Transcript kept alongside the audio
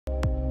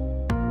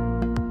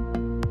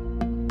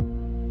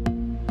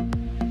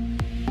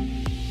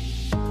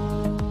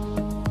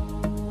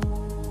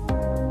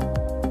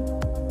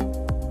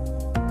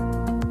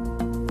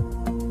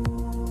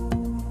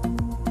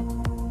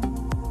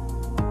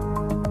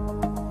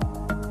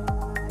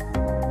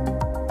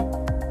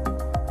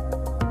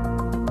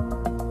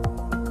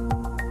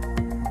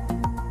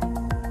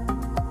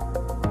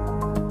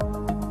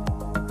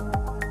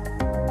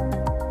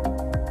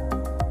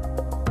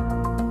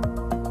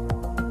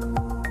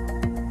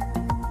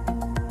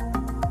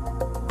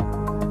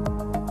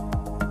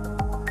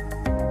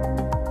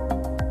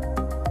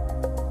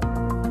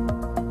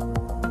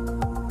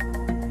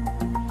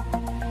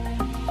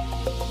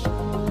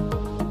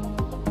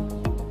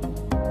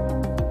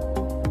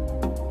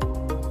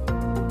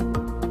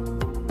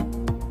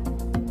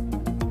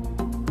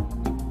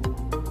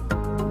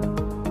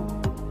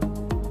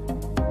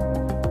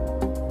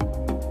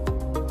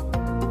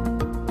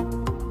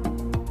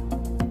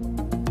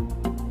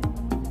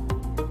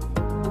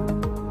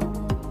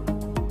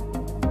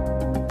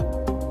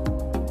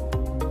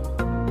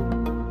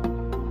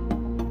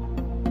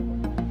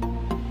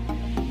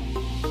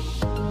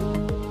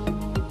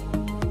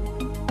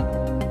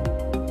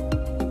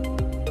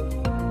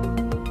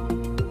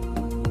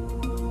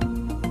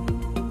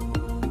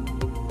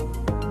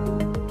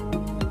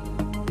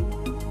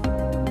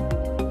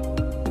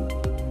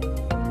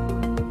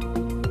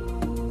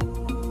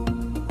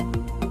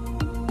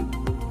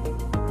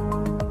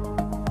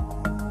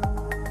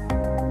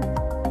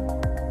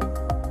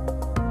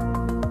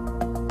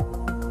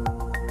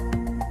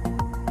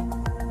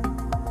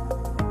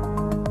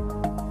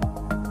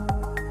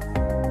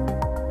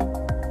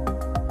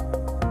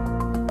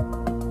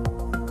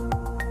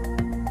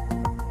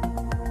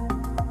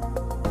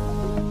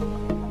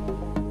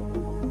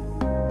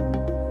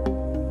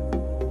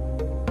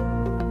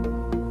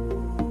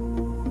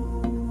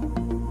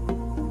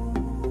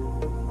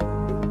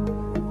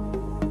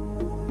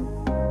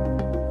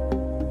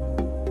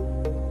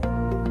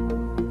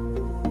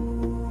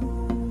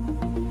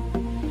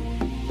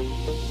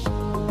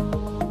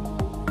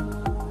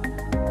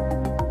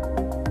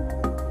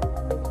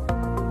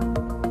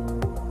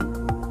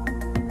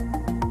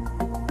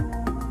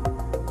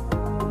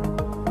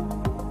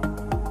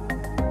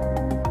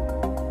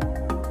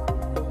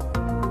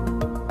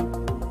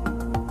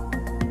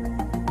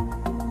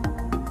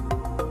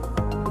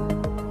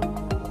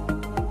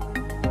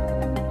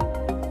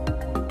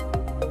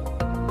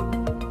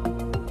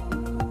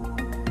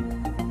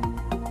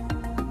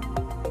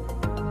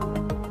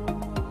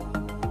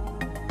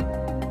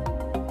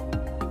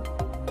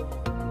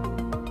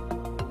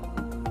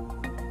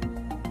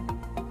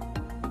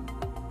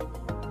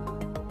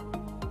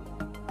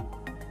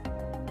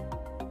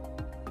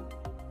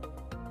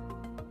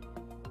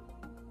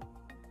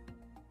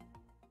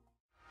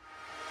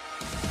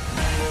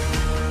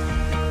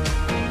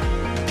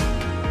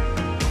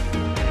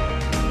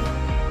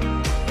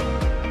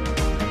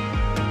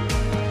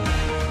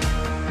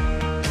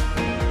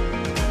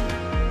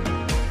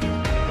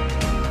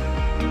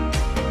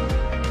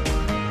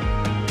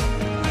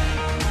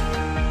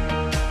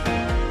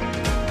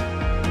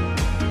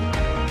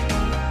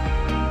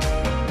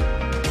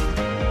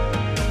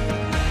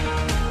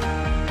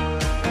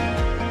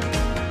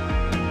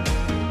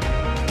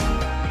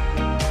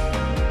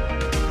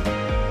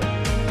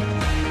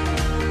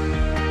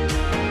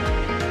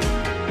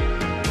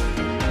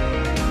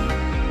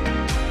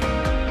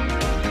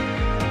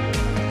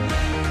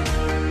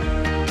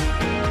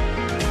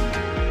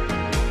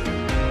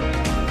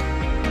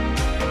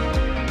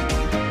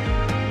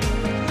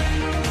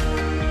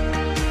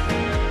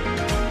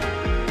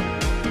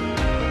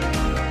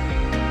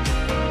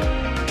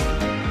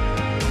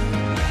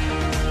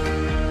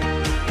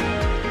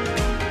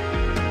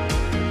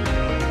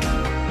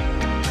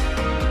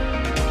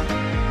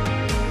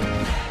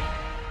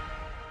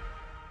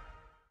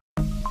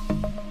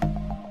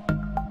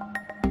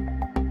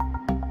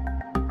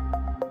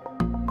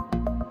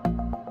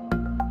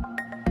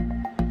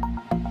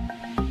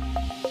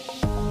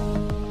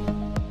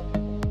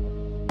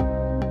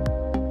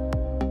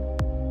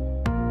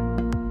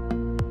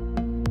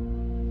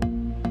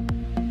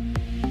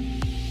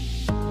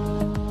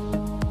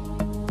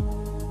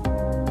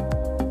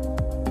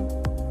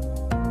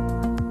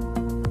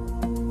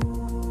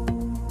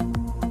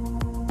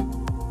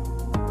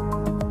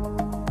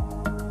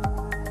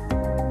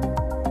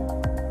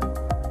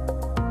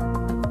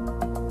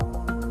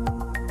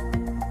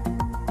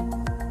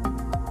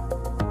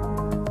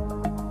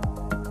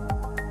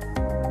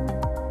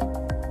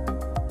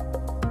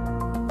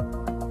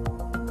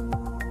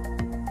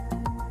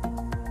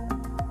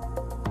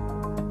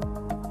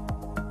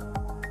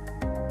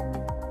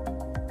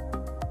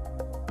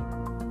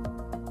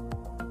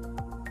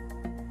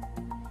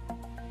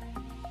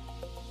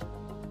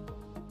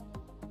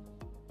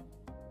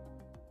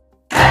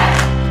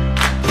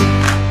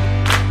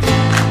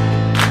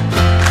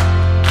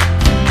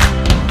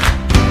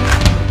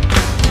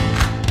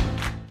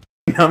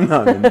num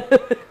num. And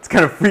it's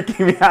kind of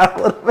freaking me out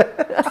a little bit.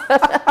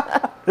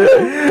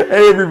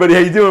 Hey everybody, how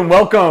you doing?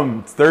 Welcome.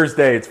 It's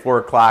Thursday, it's 4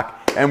 o'clock,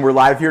 and we're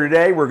live here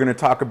today. We're going to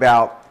talk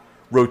about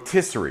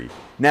rotisserie.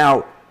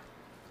 Now,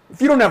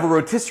 if you don't have a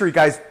rotisserie,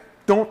 guys,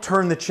 don't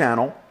turn the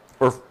channel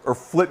or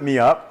flip me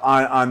up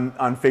on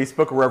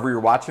Facebook or wherever you're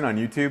watching on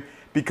YouTube,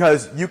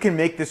 because you can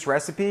make this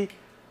recipe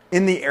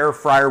in the air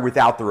fryer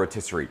without the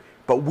rotisserie.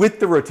 But with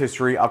the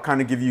rotisserie, I'll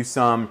kind of give you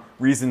some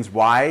reasons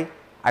why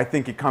I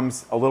think it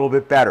comes a little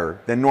bit better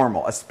than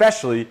normal,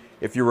 especially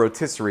if your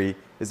rotisserie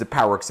is a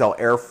PowerXL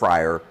air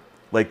fryer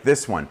like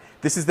this one.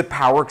 This is the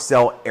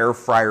PowerXL air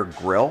fryer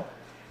grill.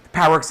 The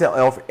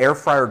PowerXL air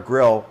fryer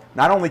grill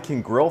not only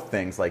can grill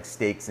things like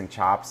steaks and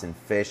chops and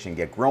fish and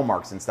get grill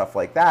marks and stuff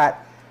like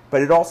that,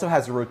 but it also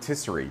has a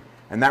rotisserie.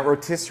 And that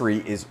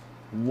rotisserie is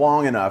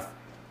long enough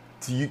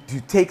to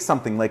take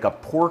something like a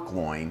pork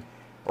loin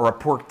or a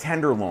pork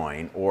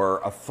tenderloin or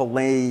a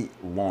filet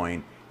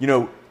loin. You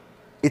know,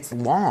 it's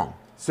long.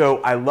 So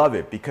I love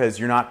it because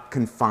you're not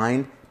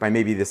confined by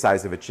maybe the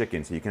size of a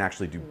chicken, so you can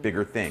actually do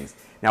bigger things.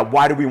 Now,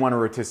 why do we want a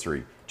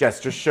rotisserie?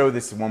 Jess, just show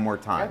this one more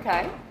time.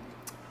 Okay.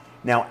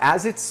 Now,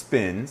 as it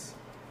spins,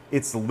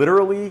 it's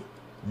literally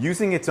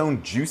using its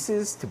own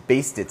juices to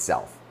baste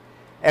itself.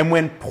 And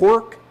when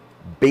pork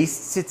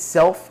bastes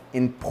itself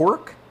in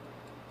pork,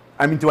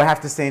 I mean, do I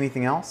have to say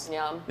anything else?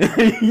 Yum.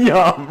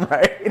 Yum,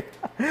 right?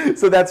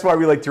 So that's why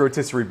we like the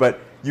rotisserie. But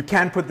you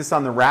can put this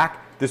on the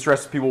rack. This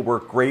recipe will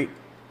work great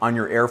on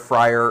your air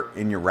fryer,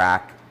 in your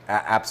rack.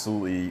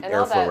 Absolutely, and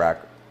airflow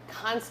rack.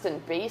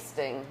 Constant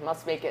basting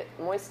must make it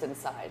moist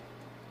inside.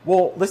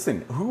 Well,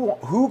 listen,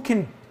 who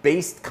can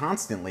baste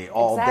constantly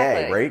all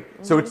day, right?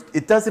 Mm-hmm. So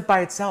it does it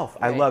by itself.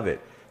 Right. I love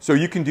it. So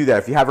you can do that.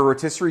 If you have a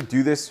rotisserie,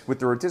 do this with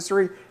the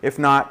rotisserie. If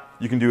not,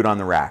 you can do it on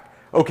the rack.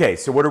 Okay,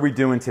 so what are we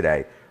doing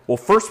today? Well,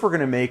 first we're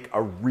going to make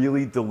a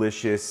really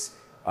delicious,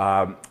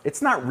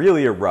 it's not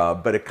really a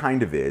rub, but it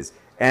kind of is.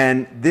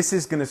 And this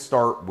is going to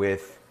start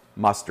with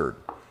mustard.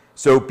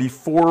 So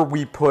before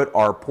we put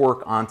our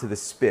pork onto the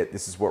spit,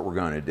 this is what we're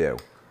going to do.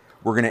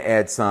 We're going to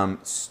add some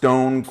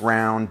stone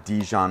ground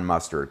Dijon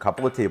mustard, a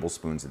couple of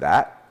tablespoons of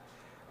that.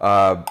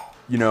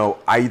 You know,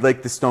 I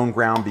like the stone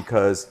ground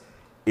because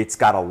it's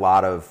got a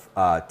lot of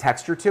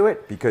texture to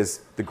it,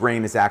 because the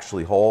grain is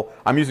actually whole.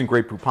 I'm using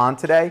Grey Poupon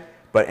today,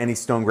 but any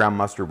stone ground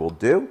mustard will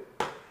do.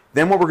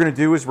 Then what we're going to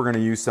do is we're going to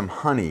use some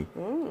honey.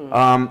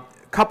 A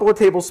couple of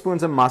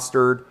tablespoons of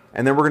mustard,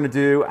 and then we're going to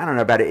do, I don't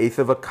know, about 1/8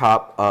 of a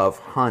cup of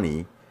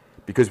honey,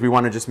 because we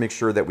want to just make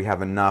sure that we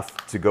have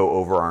enough to go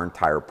over our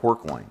entire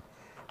pork loin.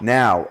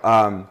 Now,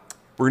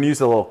 we're going to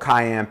use a little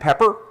cayenne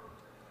pepper.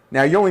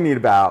 Now, you only need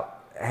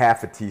about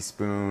 1/2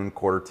 teaspoon,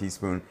 1/4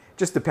 teaspoon.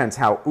 Just depends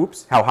how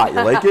hot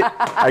you like it.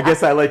 I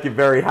guess I like it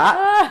very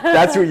hot.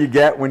 That's what you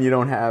get when you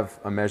don't have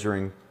a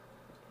measuring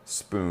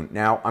spoon.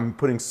 Now, I'm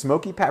putting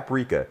smoky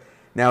paprika.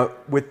 Now,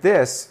 with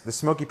this, the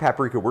smoky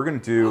paprika, we're going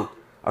to do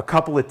a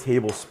couple of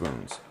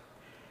tablespoons.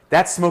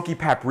 That smoky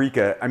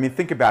paprika, I mean,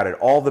 think about it.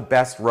 All the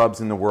best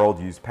rubs in the world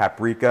use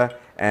paprika,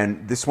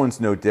 and this one's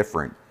no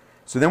different.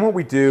 So then what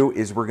we do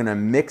is we're going to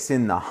mix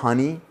in the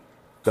honey,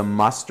 the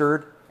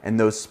mustard, and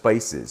those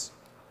spices.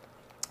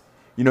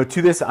 You know,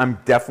 to this, I'm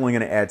definitely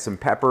going to add some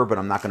pepper, but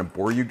I'm not going to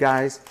bore you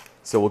guys.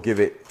 So we'll give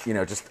it, you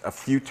know, just a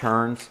few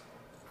turns.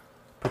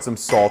 Put some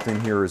salt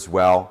in here as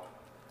well.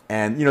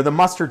 And, you know, the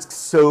mustard's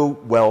so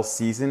well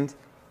seasoned,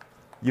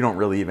 you don't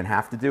really even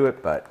have to do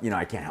it, but, you know,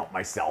 I can't help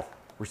myself.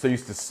 We're so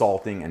used to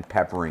salting and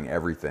peppering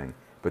everything,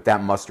 but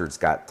that mustard's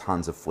got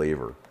tons of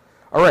flavor.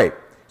 All right,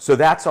 so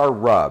that's our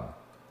rub.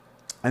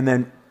 And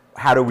then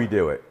how do we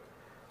do it?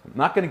 I'm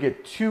not going to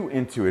get too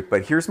into it,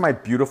 but here's my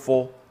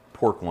beautiful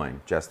pork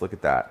loin. Jess, look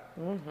at that.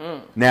 Mm-hmm.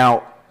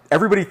 Now,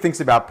 everybody thinks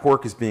about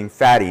pork as being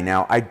fatty.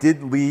 Now, I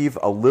did leave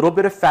a little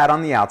bit of fat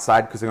on the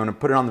outside because I'm going to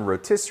put it on the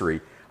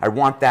rotisserie. I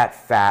want that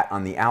fat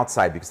on the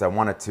outside because I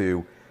want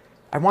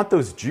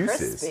those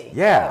juices. Crispy.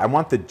 Yeah, I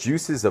want the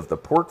juices of the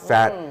pork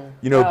fat,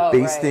 you know,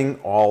 basting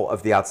all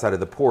of the outside of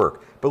the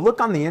pork. But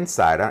look on the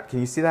inside. Can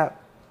you see that?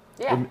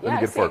 Yeah,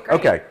 I see it great.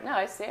 Okay. No,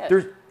 I see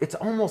it. It's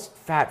almost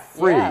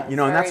fat-free, Yeah, you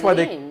know, and that's why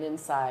lean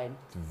inside.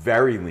 It's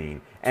very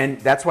lean.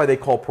 And that's why they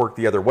call pork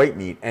the other white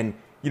meat. And,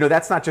 you know,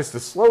 that's not just a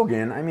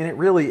slogan. I mean, it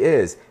really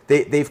is.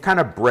 They've kind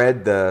of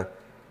bred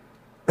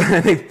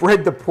they've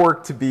bred the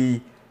pork to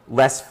be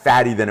less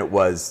fatty than it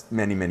was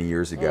many, many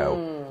years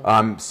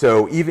ago.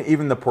 So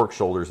even the pork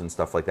shoulders and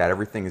stuff like that,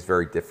 everything is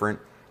very different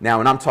now.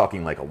 And I'm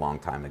talking like a long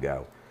time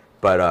ago.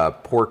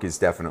 But pork is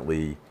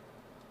definitely,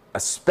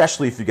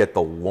 especially if you get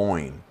the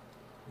loin,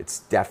 it's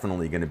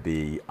definitely going to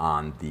be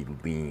on the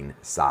lean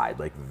side,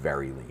 like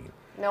very lean.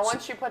 Now,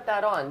 once you put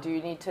that on, do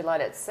you need to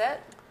let it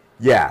sit?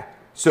 Yeah.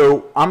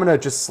 So I'm going to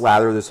just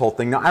slather this whole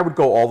thing. Now, I would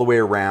go all the way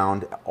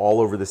around, all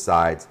over the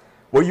sides.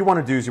 What you want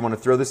to do is you want to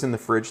throw this in the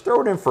fridge.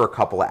 Throw it in for a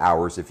couple of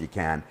hours if you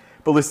can.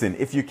 But listen,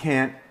 if you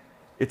can't,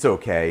 it's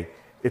okay.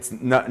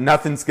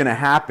 Nothing's going to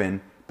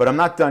happen, but I'm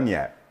not done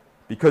yet.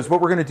 Because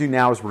what we're going to do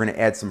now is we're going to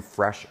add some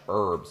fresh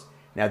herbs.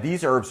 Now,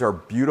 these herbs are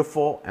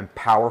beautiful and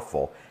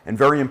powerful and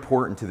very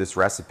important to this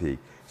recipe.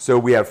 So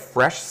we have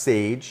fresh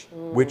sage,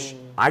 which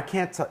I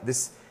can't tell.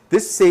 This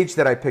sage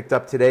that I picked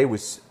up today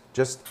was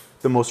just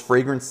the most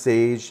fragrant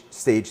sage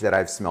that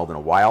I've smelled in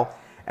a while.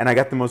 And I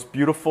got the most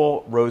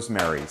beautiful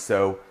rosemary.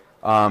 So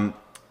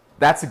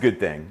that's a good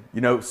thing.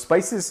 You know,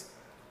 spices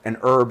and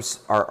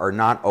herbs are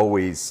not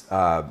always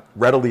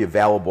readily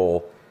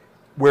available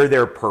where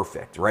they're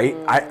perfect, right?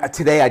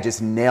 Today I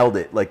just nailed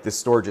it. Like the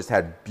store just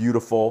had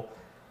beautiful,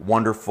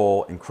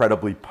 wonderful,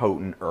 incredibly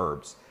potent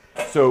herbs.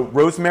 So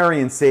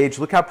rosemary and sage,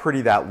 look how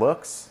pretty that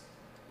looks.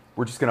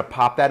 We're just gonna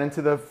pop that into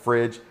the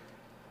fridge.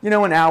 You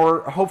know, an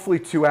hour, hopefully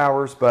 2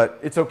 hours, but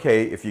it's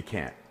okay if you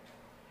can't.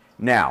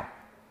 Now,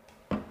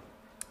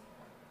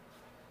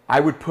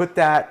 I would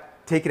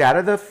take it out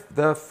of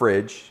the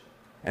fridge,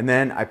 and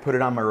then I put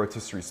it on my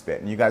rotisserie spit.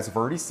 And you guys have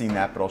already seen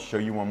that, but I'll show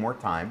you one more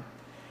time.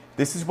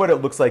 This is what it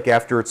looks like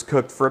after it's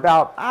cooked for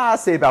about,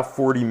 say about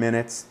 40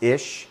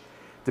 minutes-ish,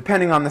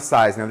 depending on the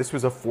size. Now, this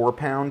was a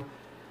 4-pound.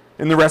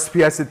 In the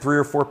recipe, I said 3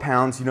 or 4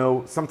 pounds. You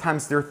know,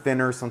 sometimes they're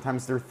thinner,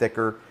 sometimes they're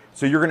thicker.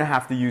 So you're gonna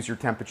have to use your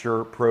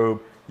temperature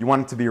probe. You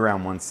want it to be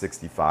around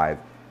 165.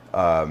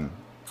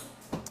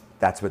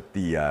 That's what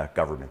the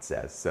government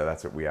says, so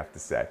that's what we have to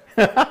say.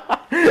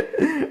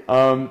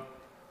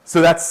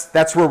 So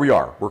that's where we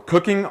are. We're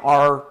cooking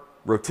our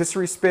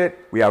rotisserie spit.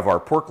 We have our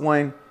pork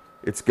loin.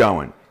 It's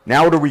going.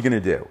 Now what are we gonna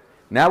do?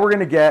 Now we're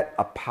gonna get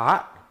a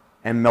pot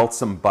and melt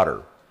some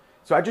butter.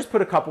 So I just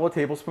put a couple of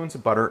tablespoons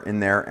of butter in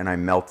there and I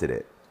melted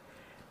it.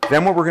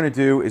 Then what we're gonna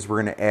do is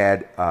we're gonna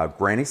add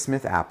Granny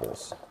Smith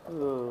apples.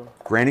 Ooh.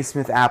 Granny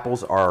Smith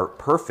apples are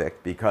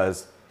perfect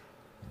because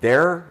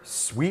they're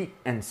sweet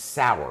and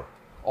sour,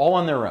 all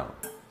on their own.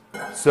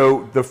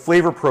 So the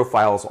flavor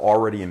profile is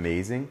already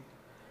amazing.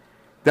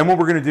 Then what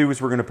we're gonna do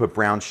is we're gonna put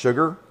brown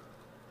sugar.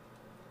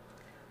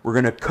 We're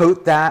gonna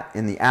coat that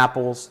in the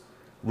apples,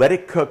 let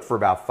it cook for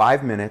about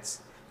 5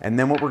 minutes, and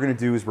then what we're gonna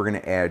do is we're gonna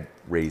add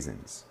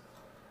raisins.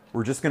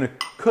 We're just gonna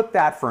cook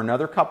that for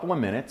another couple of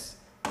minutes,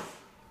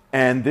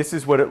 and this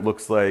is what it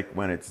looks like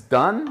when it's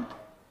done.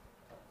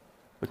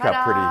 Look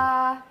how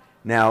pretty.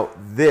 Now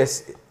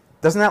this,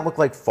 doesn't that look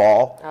like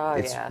fall? Oh,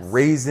 it's yes.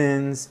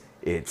 Raisins,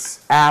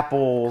 it's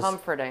apples.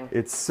 Comforting.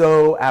 It's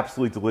so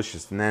absolutely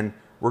delicious. And then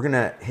we're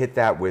gonna hit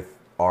that with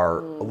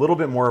a little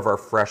bit more of our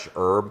fresh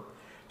herb.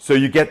 So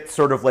you get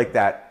sort of like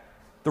that,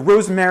 the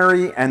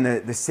rosemary and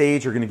the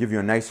sage are gonna give you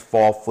a nice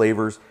fall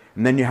flavors.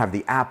 And then you have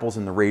the apples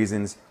and the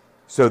raisins.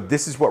 So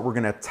this is what we're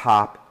gonna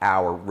top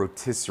our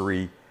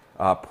rotisserie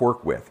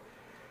pork with.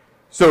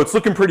 So it's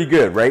looking pretty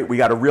good, right? We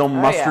got a real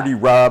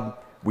mustardy rub.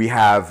 We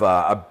have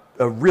a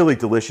really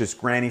delicious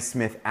Granny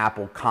Smith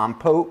apple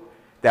compote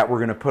that we're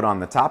gonna put on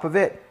the top of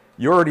it.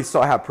 You already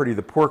saw how pretty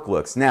the pork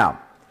looks. Now,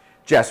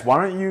 Jess,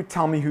 why don't you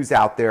tell me who's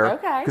out there?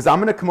 Okay. Because I'm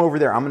gonna come over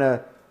there, I'm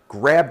gonna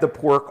grab the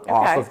pork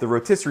off of the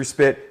rotisserie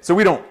spit so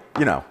we don't,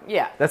 you know,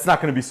 that's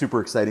not gonna be super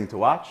exciting to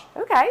watch.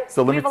 Okay,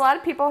 so we have a lot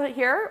of people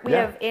here. We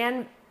have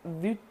Anne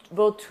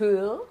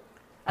Vautour.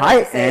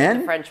 Hi, Anne.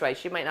 The French way.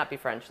 She might not be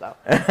French, though.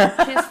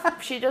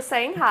 She's just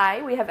saying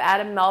hi. We have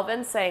Adam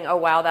Melvin saying, oh,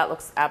 wow, that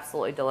looks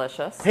absolutely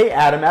delicious. Hey,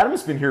 Adam.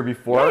 Adam's been here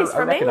before. Yeah, he's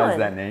from I recognize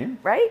England, that name.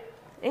 Right?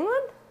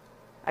 England?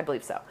 I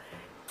believe so.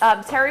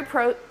 Terry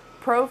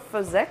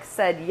Profozic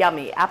said,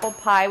 yummy. Apple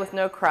pie with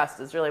no crust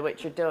is really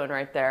what you're doing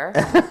right there.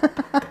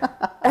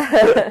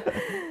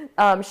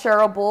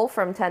 Cheryl Bull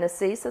from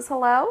Tennessee says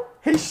hello.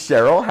 Hey,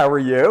 Cheryl. How are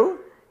you?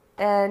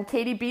 And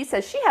Katie B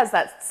says she has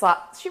that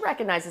she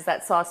recognizes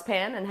that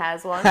saucepan and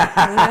has one.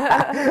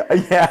 Yeah.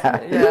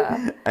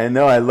 I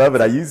know. I love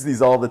it. I use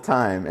these all the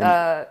time. And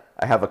I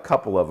have a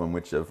couple of them,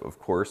 which of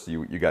course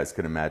you guys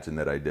can imagine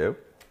that I do.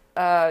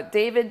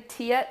 David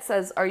Tiet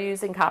says, are you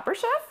using Copper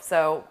Chef?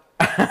 So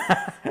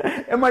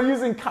am I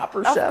using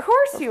Copper Chef? Of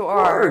course you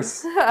are.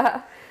 Course.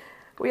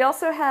 We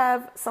also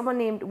have someone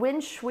named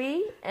Win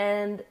Shui,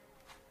 and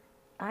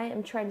I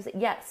am trying to say,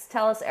 yes,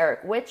 tell us,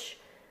 Eric, which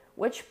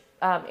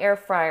air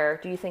fryer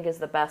do you think is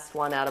the best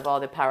one out of all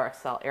the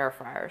PowerXL air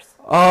fryers?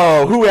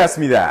 Oh, who asked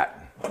me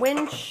that?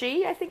 Win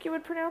Shi, I think you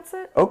would pronounce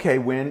it. Okay,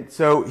 Win.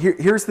 So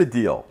here's the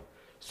deal.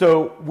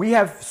 So we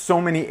have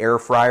so many air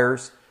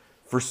fryers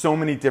for so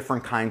many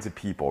different kinds of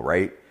people,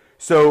 right?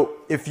 So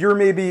if you're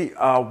maybe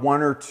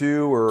one or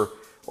two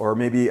or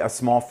maybe a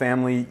small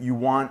family,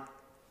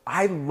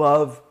 I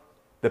love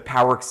the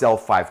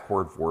PowerXL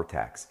 5-quart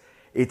Vortex.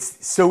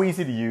 It's so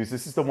easy to use.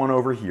 This is the one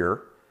over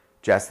here.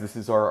 Jess, this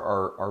is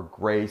our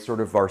gray, sort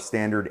of our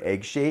standard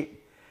egg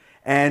shape.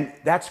 And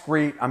that's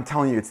great. I'm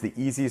telling you, it's the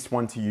easiest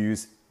one to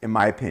use, in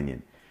my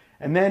opinion.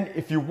 And then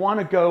if you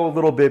want to go a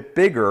little bit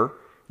bigger,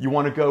 you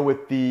want to go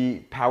with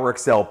the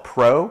PowerXL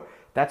Pro.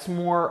 That's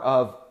more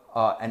of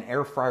an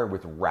air fryer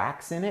with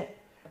racks in it.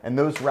 And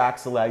those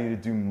racks allow you to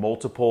do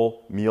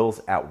multiple meals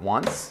at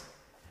once.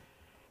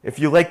 If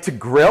you like to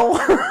grill,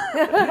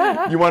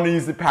 you want to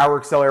use the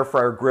PowerXL air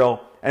fryer grill.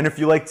 And if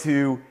you like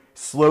to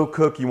slow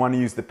cook, you want to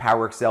use the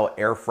PowerXL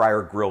air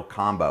fryer grill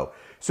combo.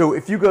 So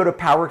if you go to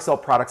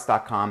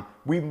PowerXLProducts.com,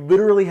 we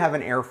literally have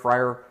an air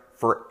fryer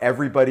for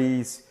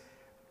everybody's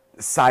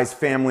size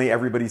family,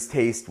 everybody's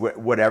taste,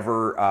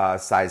 whatever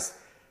size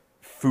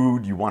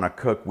food you want to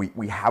cook,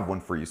 we have one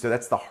for you. So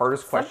that's the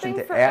hardest question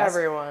Something to for ask.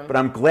 everyone. But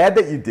I'm glad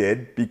that you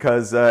did,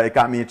 because it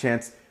got me a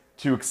chance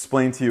to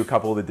explain to you a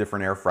couple of the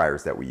different air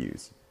fryers that we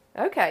use.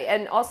 Okay,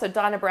 and also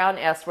Donna Brown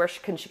asked where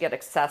can she get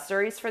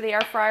accessories for the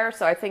air fryer,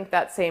 so I think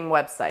that same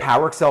website.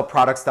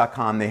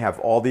 PowerXLProducts.com, they have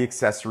all the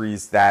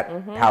accessories that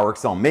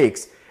PowerXL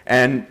makes,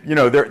 and you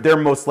know they're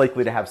most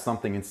likely to have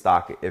something in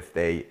stock if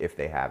they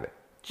have it.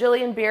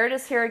 Jillian Beard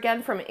is here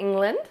again from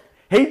England.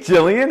 Hey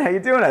Jillian, how you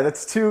doing?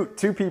 That's two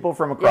people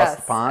from across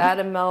the pond.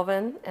 Adam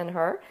Melvin and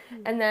her.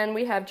 And then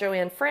we have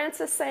Joanne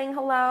Francis saying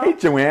hello. Hey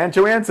Joanne.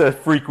 Joanne's a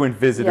frequent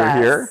visitor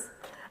here.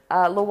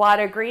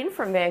 Lawada Green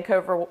from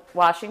Vancouver,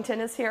 Washington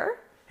is here.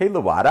 Hey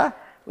Lawada.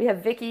 We have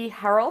Vicki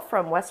Harrell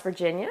from West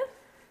Virginia.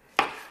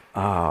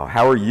 Oh,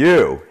 how are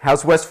you?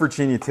 How's West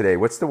Virginia today?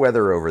 What's the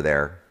weather over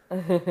there?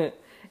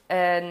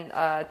 And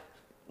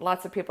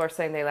lots of people are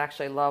saying they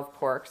actually love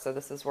pork, so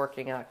this is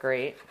working out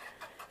great.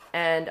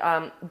 And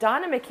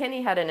Donna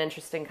McKinney had an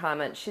interesting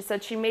comment. She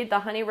said she made the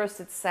honey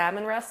roasted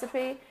salmon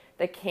recipe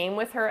that came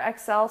with her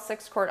XL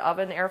 6-quart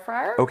oven air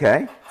fryer.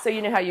 Okay. So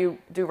you know how you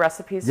do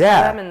recipes for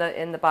them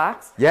in the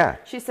box? Yeah.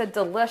 She said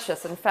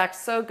delicious. In fact,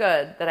 so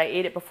good that I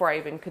ate it before I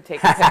even could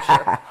take a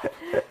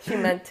picture. She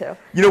meant to.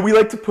 You know, we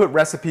like to put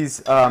recipes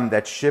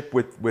that ship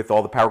with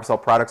all the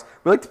PowerXL products.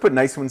 We like to put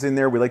nice ones in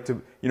there. We like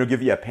to, you know,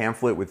 give you a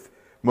pamphlet with.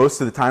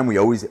 Most of the time, we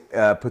always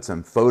put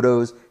some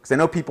photos, because I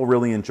know people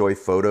really enjoy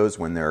photos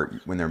when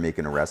they're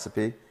making a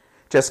recipe.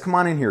 Jess, come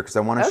on in here, because I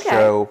want to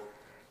show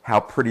how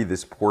pretty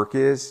this pork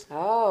is.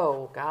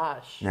 Oh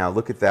gosh! Now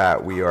look at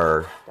that.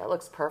 That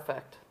looks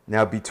perfect.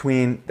 Now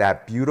between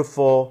that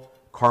beautiful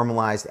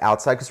caramelized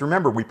outside, because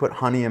remember we put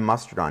honey and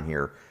mustard on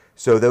here,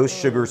 so those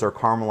sugars are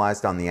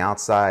caramelized on the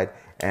outside,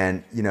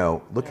 and you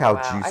know, look how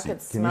juicy. I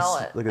could smell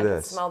it. Look at this. I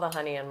could smell the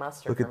honey and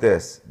mustard. Look at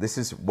this. This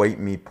is white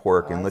meat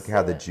pork, and look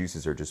how the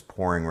juices are just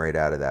pouring right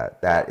out of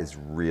that. That is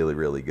really,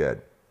 really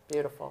good.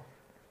 Beautiful.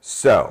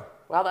 So.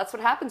 Well, that's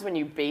what happens when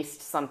you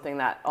baste something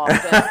that often.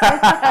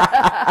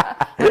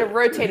 On a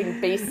rotating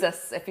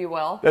basis, if you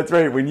will. That's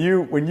right. When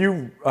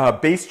you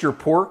baste your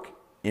pork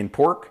in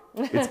pork,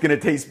 it's going to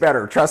taste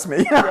better. Trust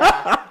me.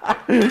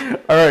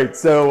 All right.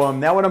 So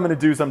now what I'm going to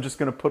do is I'm just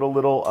going to put a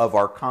little of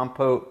our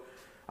compote.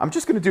 I'm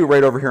just going to do it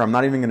right over here. I'm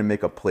not even going to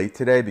make a plate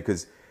today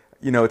because,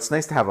 you know, it's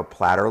nice to have a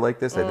platter like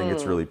this. I think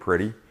it's really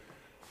pretty.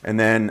 And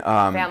then...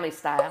 family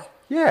style.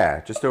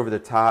 Yeah, just over the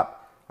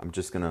top. I'm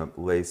just going to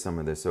lay some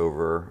of this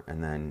over,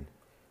 and then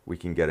we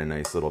can get a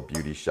nice little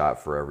beauty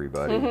shot for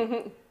everybody.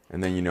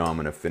 And then, you know, I'm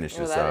going to finish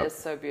this up. That is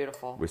so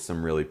beautiful. With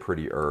some really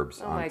pretty herbs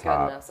on top. Oh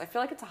my goodness. I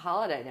feel like it's a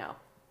holiday now.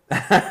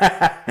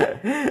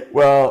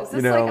 Well, is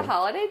this like a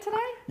holiday today?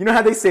 You know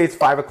how they say it's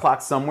 5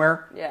 o'clock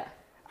somewhere? Yeah.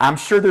 I'm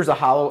sure there's a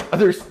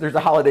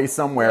holiday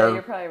somewhere. Yeah,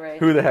 you're probably right.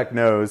 Who the heck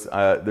knows?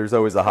 There's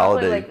always a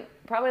holiday.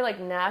 Probably like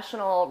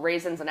National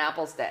Raisins and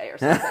Apples Day or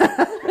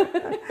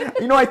something.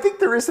 You know, I think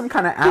there is some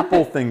kind of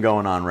apple thing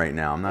going on right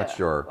now. I'm not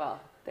sure. Well,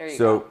 there you go.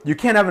 So you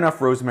can't have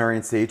enough rosemary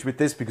and sage with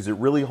this because it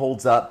really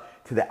holds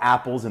up to the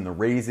apples and the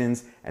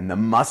raisins and the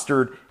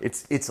mustard.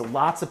 It's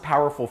lots of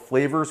powerful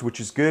flavors, which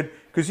is good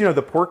because, you know,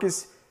 the pork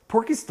is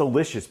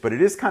delicious, but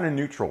it is kind of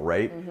neutral,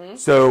 right?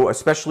 So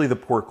especially the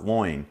pork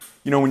loin.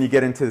 You know, when you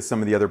get into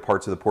some of the other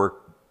parts of the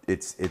pork,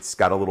 it's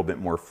got a little bit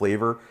more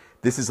flavor.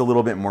 This is a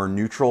little bit more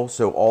neutral.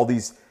 So all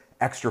these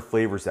extra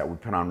flavors that we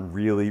put on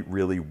really,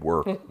 really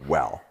work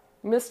well.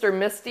 Mr.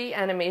 Misty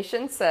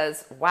Animation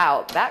says,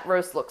 wow, that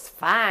roast looks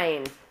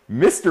fine.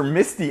 Mr.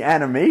 Misty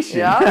Animation?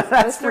 Yeah,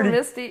 Mr.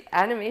 Misty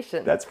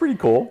Animation. That's pretty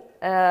cool.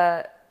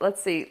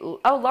 Let's see. Oh,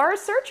 Laura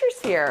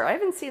Searcher's here. I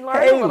haven't seen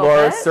Laura in a little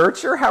Laura bit.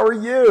 Searcher, how are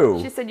you?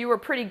 She said you were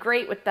pretty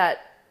great with that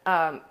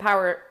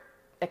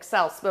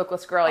PowerXL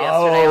smokeless grill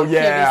yesterday on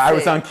yeah, QVC. I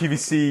was on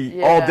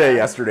QVC all day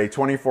yesterday,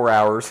 24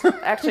 hours.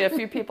 Actually, a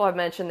few people have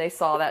mentioned they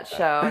saw that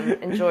show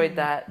and enjoyed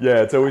that.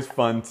 Yeah, it's always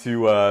fun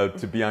to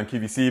be on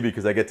QVC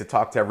because I get to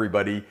talk to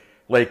everybody.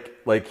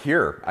 Like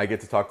here, I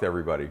get to talk to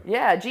everybody.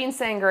 Yeah, Jean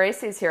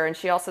Sangaresi's here, and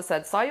she also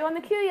said, saw you on the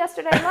queue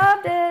yesterday,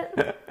 loved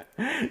it.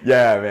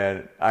 Yeah,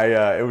 man.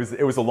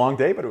 It was a long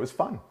day, but it was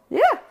fun.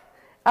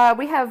 Yeah.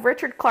 We have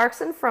Richard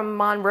Clarkson from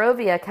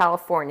Monrovia,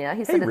 California.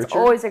 He said it's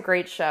always a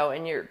great show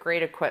and your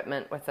great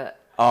equipment with it.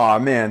 Oh,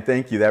 man,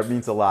 thank you. That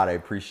means a lot. I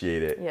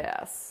appreciate it.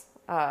 Yes.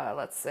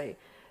 Let's see.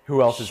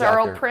 Who else is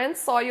out there? Cheryl Prince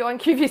saw you on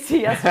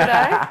QVC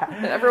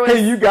yesterday.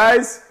 Hey, you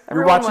guys,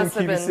 you're watching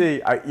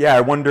QVC.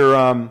 I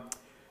wonder...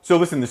 So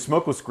listen, the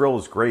smokeless grill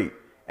is great,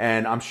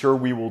 and I'm sure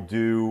we will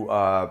do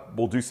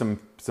some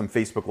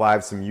Facebook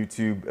Live, some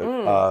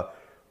YouTube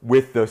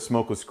with the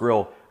smokeless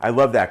grill. I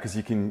love that because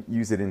you can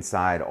use it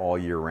inside all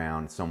year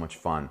round. It's so much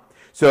fun.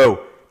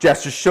 So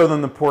Jess, just show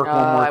them the pork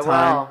one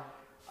more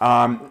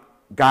time.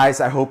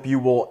 Guys, I hope you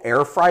will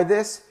air fry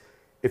this.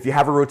 If you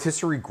have a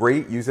rotisserie,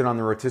 great. Use it on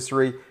the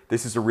rotisserie.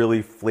 This is a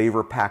really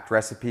flavor-packed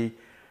recipe.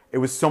 It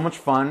was so much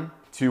fun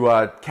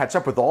to catch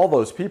up with all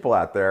those people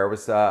out there. It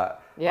was.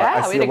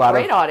 I see we had a lot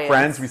great of audience.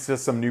 friends. We see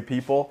some new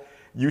people.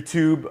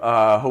 YouTube,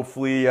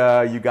 hopefully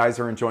you guys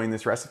are enjoying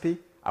this recipe.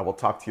 I will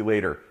talk to you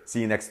later.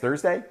 See you next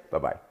Thursday.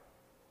 Bye-bye.